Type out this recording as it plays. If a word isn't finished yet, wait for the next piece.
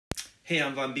Hey,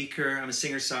 I'm Bieker. I'm a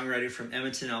singer-songwriter from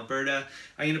Edmonton, Alberta.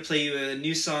 I'm going to play you a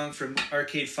new song from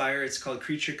Arcarde Fire. It's called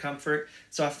Creature Comfort.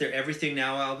 It's off their Everything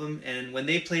Now album, and when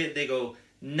they play it, they go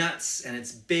nuts, and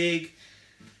it's big,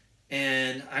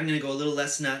 and I'm going to go a little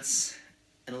less nuts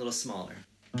and a little smaller.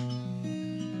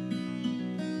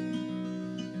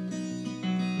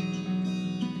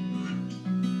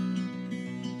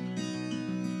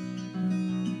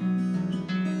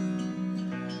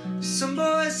 Some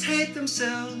boys hate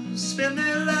themselves, spend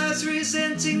their lives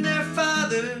resenting their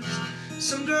fathers.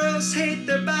 Some girls hate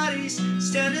their bodies,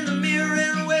 stand in the mirror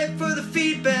and wait for the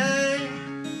feedback.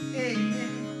 Hey,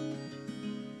 hey.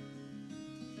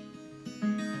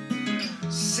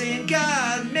 Saying,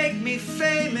 God, make me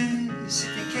famous.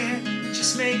 If you can't,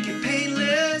 just make it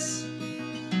painless.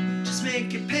 Just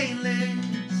make it painless.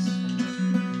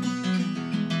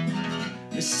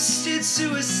 Assisted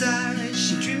suicide,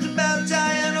 she dreams about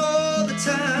dying all the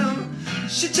time.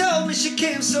 She told me she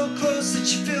came so close that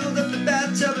she filled up the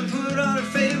bathtub and put on her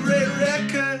favorite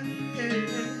record.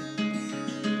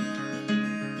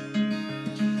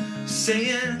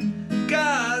 Saying,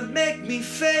 God, make me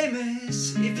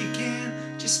famous. If you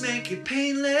can, just make it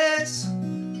painless.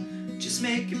 Just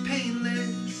make it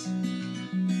painless.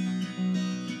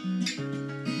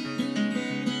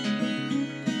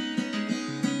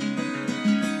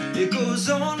 It goes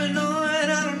on and on, I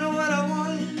don't know what I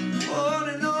want. On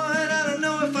and on, I don't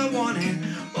know if I want it.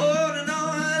 On and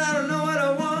on, I don't know what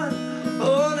I want.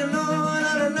 On and on,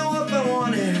 I don't know if I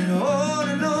want it. On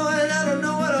and on, I don't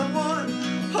know what I want.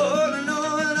 On and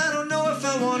on, I don't know if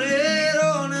I want it.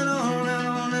 On and on and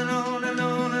on and on and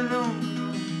on and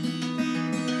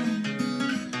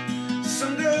on.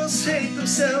 Some girls hate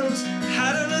themselves,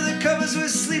 hide under the covers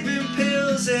with sleeping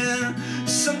pills, and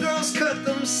some girls cut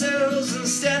themselves and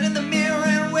stand in the mirror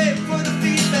and wait for the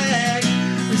feedback.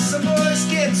 And some boys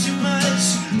get too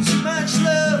much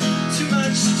love, too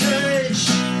much touch.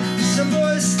 Some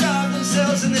boys starve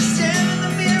themselves and they stand in the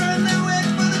mirror and they wait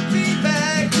for the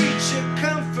feedback. Creature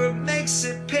comfort makes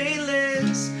it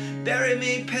painless. Bury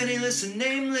me penniless and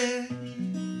nameless.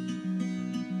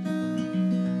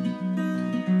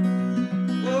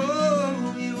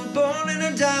 Whoa, you were born in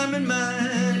a diamond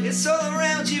mine. It's all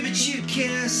around you but you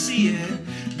can't see it.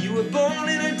 You were born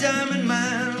in a diamond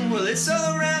mine. Well, it's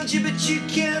all around you but you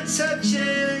can't touch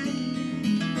it.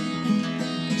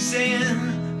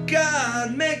 Saying,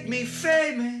 God, make me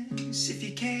famous. If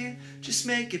you can, just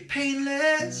make it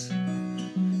painless.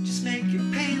 Just make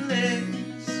it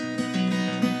painless.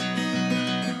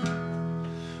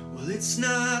 Well, it's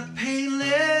not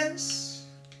painless,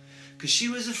 'cause she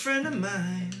was a friend of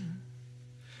mine.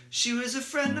 She was a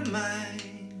friend of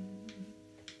mine.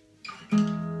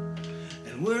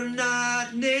 And we're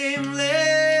not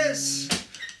nameless.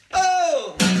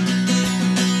 Oh!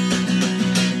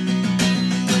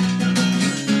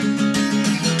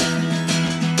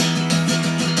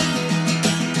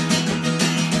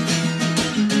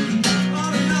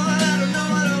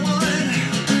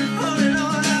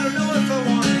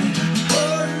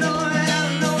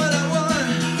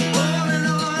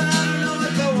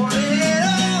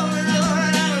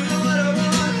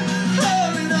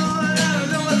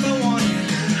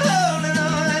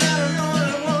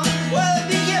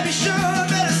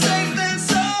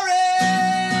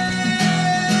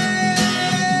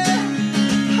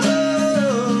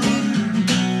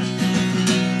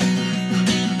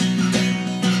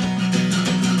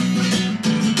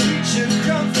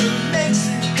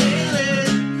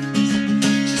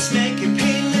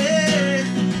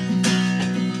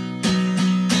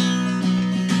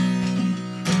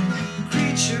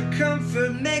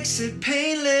 Comfort makes it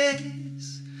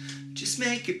painless. Just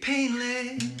make it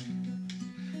painless.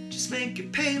 Just make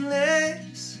it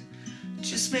painless.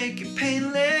 Just make it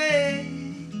painless.